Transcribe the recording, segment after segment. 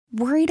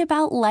Worried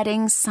about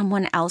letting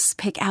someone else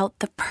pick out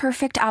the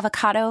perfect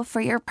avocado for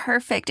your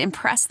perfect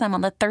impress them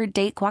on the third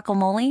date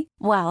guacamole?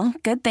 Well,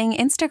 good thing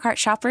Instacart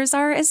shoppers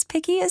are as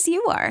picky as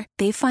you are.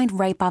 They find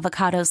ripe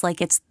avocados like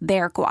it's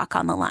their guac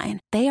on the line.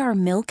 They are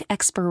milk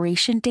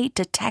expiration date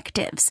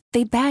detectives.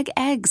 They bag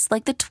eggs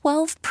like the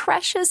 12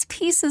 precious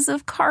pieces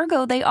of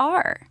cargo they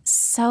are.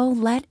 So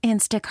let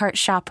Instacart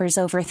shoppers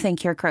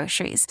overthink your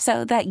groceries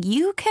so that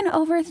you can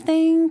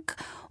overthink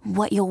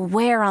what you'll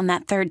wear on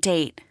that third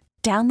date.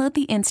 Download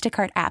the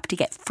Instacart app to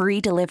get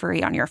free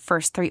delivery on your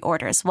first 3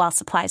 orders while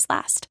supplies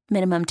last.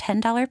 Minimum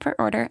 $10 per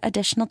order.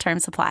 Additional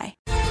terms apply.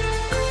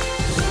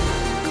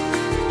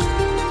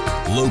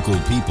 Local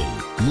people,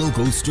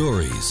 local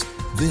stories.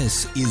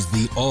 This is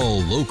the All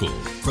Local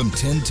from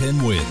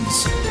 1010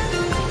 Wins.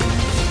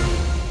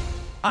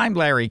 I'm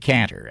Larry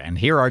Cantor, and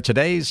here are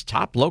today's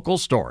top local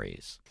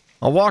stories.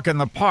 A walk in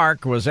the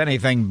park was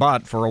anything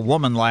but for a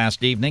woman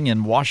last evening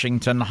in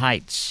Washington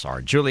Heights. Our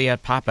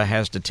Juliet Papa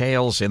has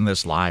details in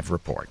this live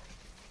report.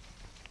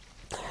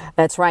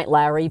 That's right,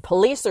 Larry.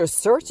 Police are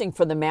searching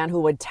for the man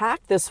who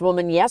attacked this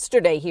woman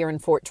yesterday here in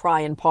Fort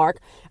Tryon Park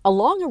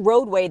along a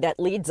roadway that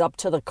leads up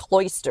to the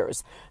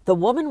cloisters. The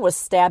woman was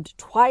stabbed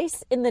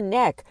twice in the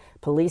neck.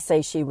 Police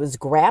say she was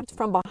grabbed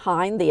from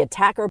behind. The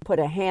attacker put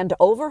a hand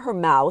over her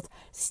mouth,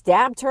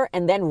 stabbed her,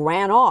 and then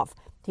ran off.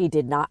 He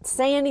did not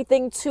say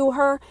anything to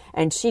her,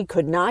 and she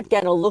could not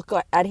get a look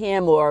at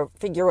him or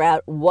figure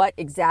out what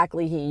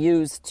exactly he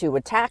used to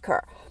attack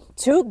her.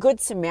 2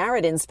 Good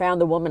Samaritans found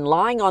the woman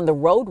lying on the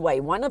roadway,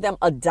 one of them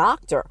a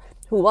doctor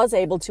who was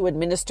able to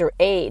administer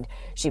aid.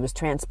 She was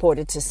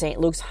transported to St.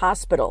 Luke's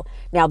Hospital.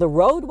 Now, the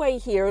roadway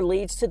here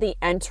leads to the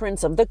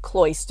entrance of the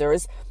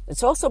cloisters.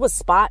 It's also a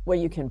spot where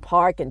you can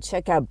park and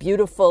check out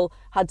beautiful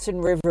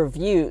Hudson River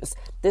views.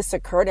 This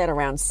occurred at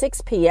around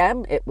 6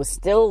 p.m. It was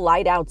still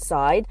light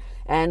outside,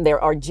 and there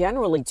are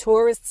generally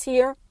tourists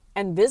here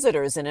and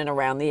visitors in and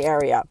around the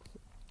area.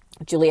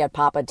 Juliet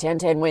Papa,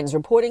 1010 Wins,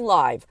 reporting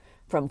live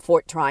from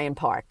Fort Tryon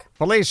Park.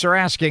 Police are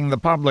asking the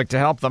public to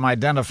help them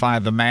identify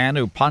the man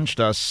who punched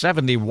a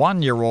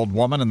 71-year-old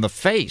woman in the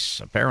face,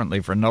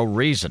 apparently for no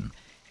reason.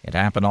 It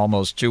happened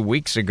almost 2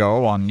 weeks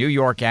ago on New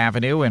York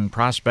Avenue in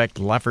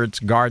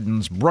Prospect-Lefferts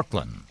Gardens,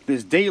 Brooklyn.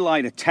 This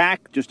daylight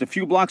attack just a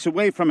few blocks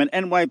away from an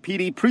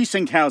NYPD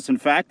precinct house, in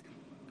fact.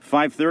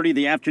 5:30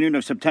 the afternoon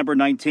of September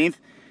 19th.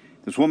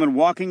 This woman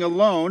walking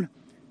alone.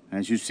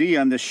 As you see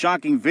on this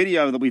shocking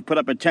video that we put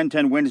up at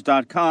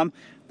 1010wins.com,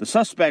 the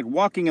suspect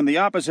walking in the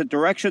opposite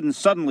direction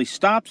suddenly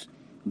stops,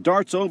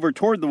 darts over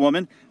toward the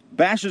woman,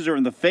 bashes her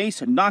in the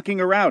face, knocking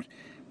her out.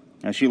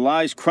 As she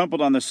lies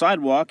crumpled on the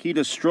sidewalk, he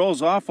just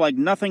strolls off like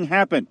nothing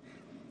happened.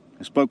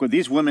 I spoke with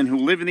these women who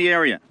live in the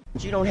area.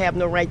 You don't have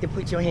no right to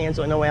put your hands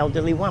on no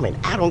elderly woman.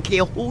 I don't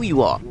care who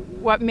you are.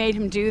 What made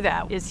him do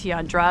that? Is he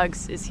on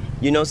drugs?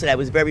 So that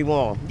was very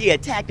wrong. He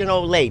attacked an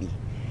old lady.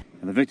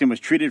 And the victim was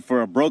treated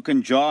for a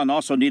broken jaw and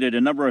also needed a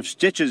number of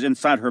stitches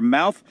inside her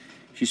mouth.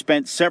 She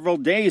spent several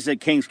days at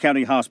Kings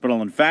County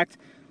Hospital. In fact,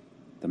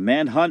 the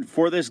manhunt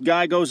for this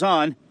guy goes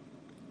on.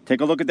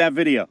 Take a look at that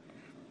video.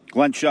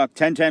 Glenn Schuck,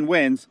 1010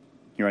 Wins,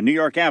 here on New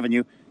York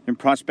Avenue in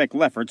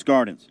Prospect-Lefferts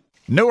Gardens.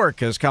 Newark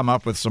has come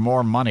up with some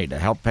more money to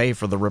help pay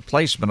for the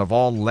replacement of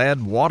all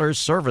lead water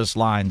service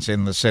lines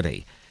in the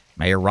city.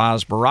 Mayor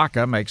Raz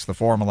Baraka makes the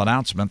formal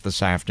announcement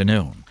this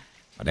afternoon.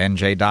 But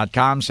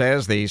NJ.com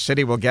says the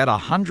city will get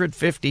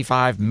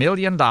 $155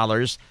 million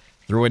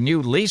through a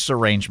new lease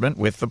arrangement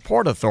with the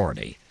Port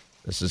Authority.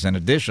 This is in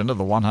addition to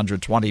the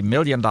 $120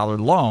 million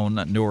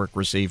loan Newark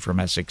received from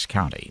Essex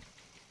County.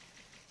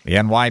 The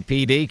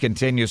NYPD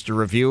continues to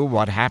review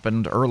what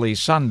happened early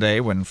Sunday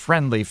when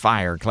friendly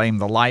fire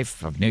claimed the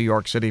life of New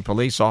York City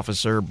police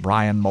officer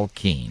Brian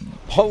Mulkeen.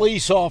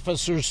 Police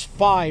officers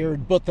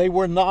fired, but they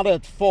were not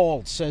at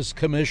fault, says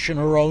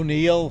Commissioner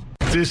O'Neill.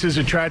 This is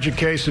a tragic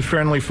case of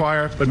friendly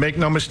fire, but make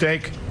no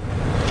mistake,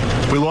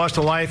 we lost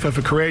the life of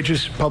a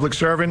courageous public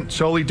servant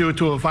solely due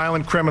to a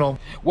violent criminal.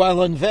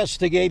 While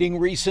investigating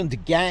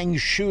recent gang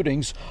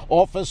shootings,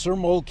 Officer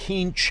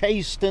Mulkeen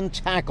chased and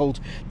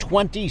tackled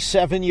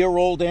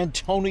 27-year-old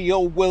Antonio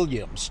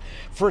Williams.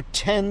 For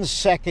 10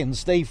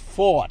 seconds, they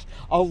fought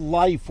a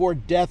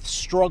life-or-death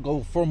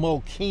struggle for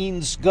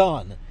Mulkeen's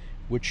gun,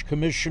 which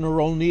Commissioner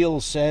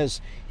O'Neill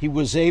says he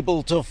was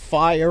able to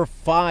fire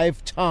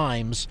 5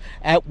 times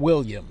at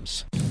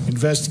Williams.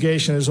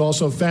 Investigation has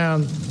also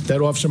found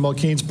that Officer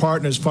Mulkeen's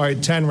partners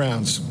fired 10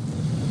 rounds,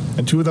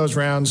 and 2 of those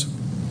rounds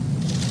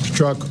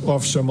struck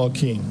Officer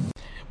Mulkeen.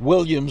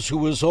 Williams, who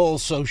was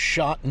also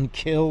shot and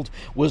killed,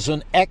 was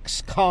an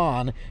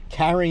ex-con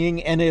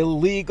carrying an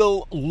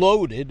illegal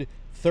loaded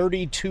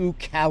 .32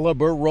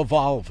 caliber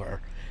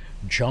revolver.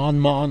 John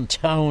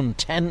Montone,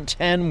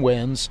 1010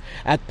 Wins,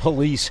 at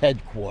police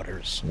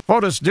headquarters.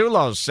 Fotis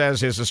Doulos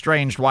says his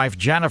estranged wife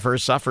Jennifer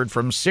suffered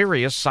from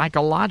serious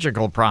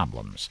psychological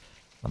problems.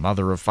 The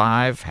mother of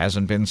 5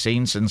 hasn't been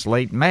seen since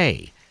late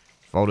May.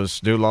 Fotis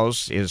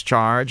Doulos is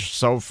charged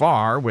so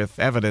far with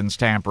evidence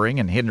tampering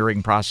and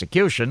hindering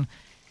prosecution.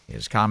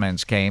 His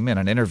comments came in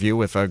an interview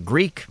with a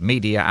Greek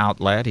media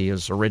outlet. He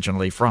is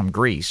originally from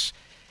Greece.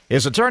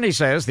 His attorney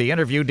says the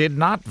interview did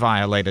not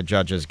violate a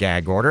judge's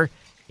gag order.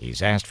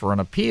 He's asked for an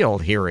appeal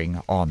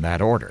hearing on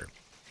that order.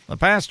 The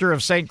pastor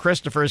of St.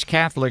 Christopher's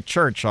Catholic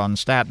Church on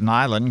Staten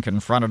Island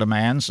confronted a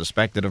man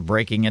suspected of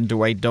breaking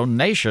into a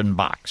donation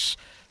box.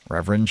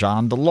 Reverend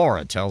John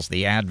DeLaura tells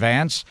the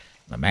Advance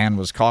the man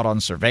was caught on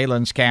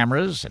surveillance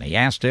cameras, and he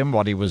asked him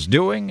what he was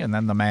doing, and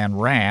then the man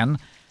ran.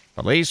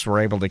 Police were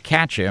able to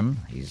catch him.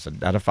 He's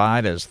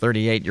identified as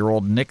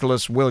 38-year-old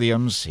Nicholas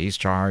Williams. He's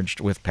charged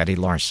with petty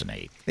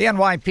larceny. The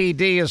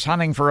NYPD is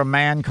hunting for a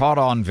man caught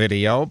on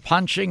video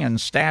punching and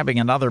stabbing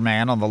another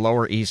man on the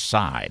Lower East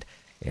Side.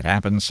 It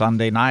happened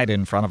Sunday night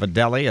in front of a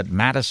deli at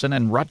Madison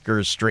and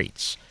Rutgers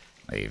Streets.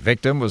 The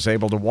victim was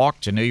able to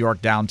walk to New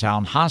York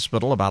Downtown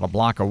Hospital about a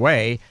block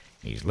away.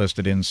 He's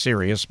listed in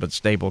serious but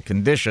stable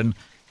condition.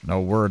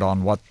 No word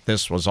on what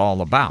this was all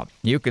about.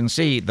 You can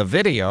see the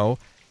video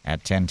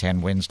at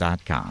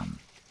 1010wins.com.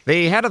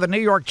 The head of the New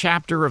York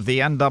chapter of the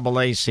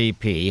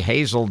NAACP,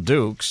 Hazel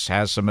Dukes,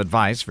 has some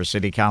advice for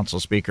City Council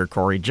Speaker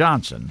Corey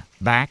Johnson.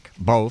 Back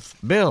both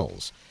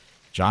bills.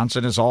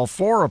 Johnson is all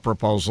for a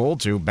proposal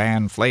to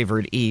ban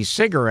flavored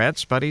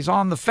e-cigarettes, but he's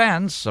on the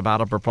fence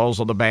about a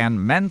proposal to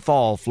ban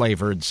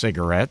menthol-flavored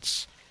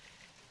cigarettes.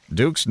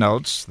 Dukes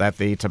notes that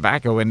the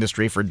tobacco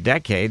industry for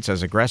decades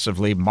has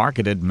aggressively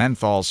marketed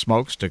menthol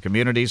smokes to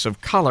communities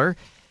of color,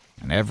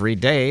 and every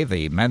day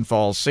the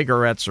menthol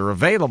cigarettes are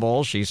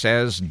available, she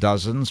says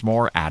dozens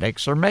more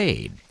addicts are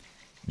made.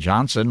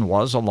 Johnson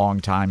was a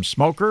longtime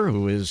smoker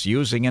who is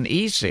using an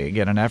e-cig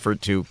in an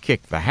effort to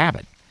kick the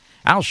habit.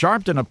 Al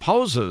Sharpton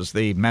opposes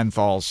the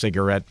menthol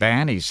cigarette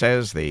ban. He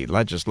says the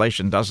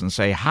legislation doesn't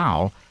say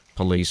how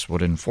police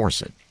would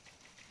enforce it.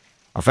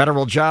 A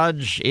federal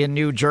judge in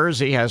New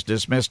Jersey has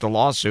dismissed a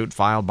lawsuit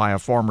filed by a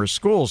former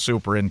school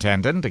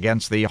superintendent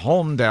against the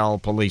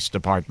Holmdel Police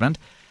Department.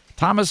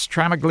 Thomas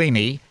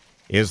Tramaglini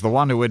is the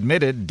one who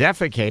admitted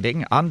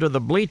defecating under the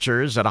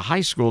bleachers at a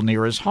high school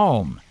near his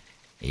home.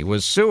 He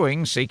was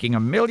suing, seeking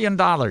 $1 million,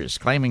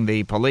 claiming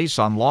the police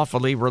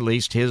unlawfully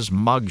released his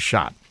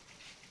mugshot.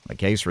 The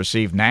case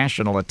received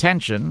national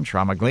attention.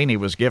 Tramaglini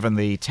was given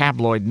the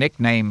tabloid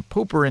nickname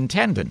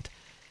Pooperintendent.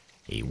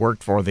 He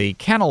worked for the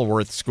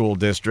Kenilworth School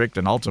District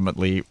and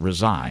ultimately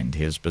resigned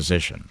his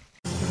position.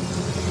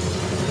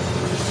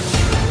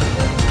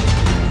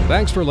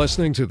 Thanks for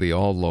listening to the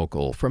All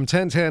Local from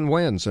 1010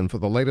 Wins. And for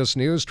the latest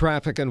news,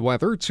 traffic, and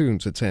weather, tune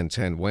to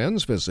 1010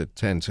 Wins. Visit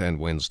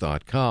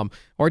 1010wins.com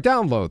or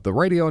download the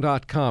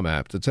radio.com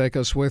app to take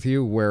us with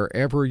you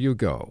wherever you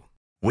go.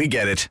 We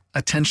get it.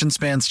 Attention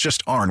spans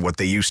just aren't what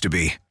they used to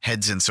be.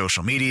 Heads in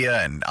social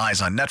media and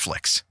eyes on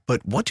Netflix.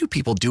 But what do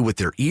people do with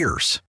their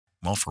ears?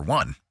 Well, for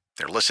one,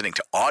 they're listening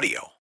to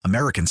audio.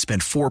 Americans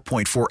spend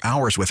 4.4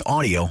 hours with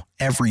audio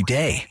every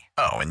day.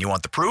 Oh, and you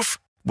want the proof?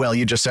 Well,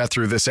 you just sat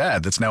through this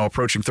ad that's now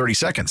approaching 30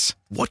 seconds.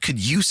 What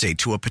could you say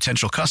to a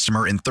potential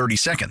customer in 30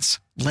 seconds?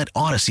 Let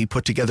Odyssey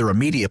put together a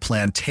media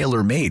plan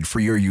tailor-made for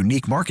your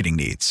unique marketing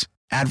needs.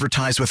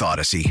 Advertise with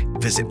Odyssey.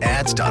 Visit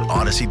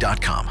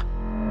ads.odyssey.com.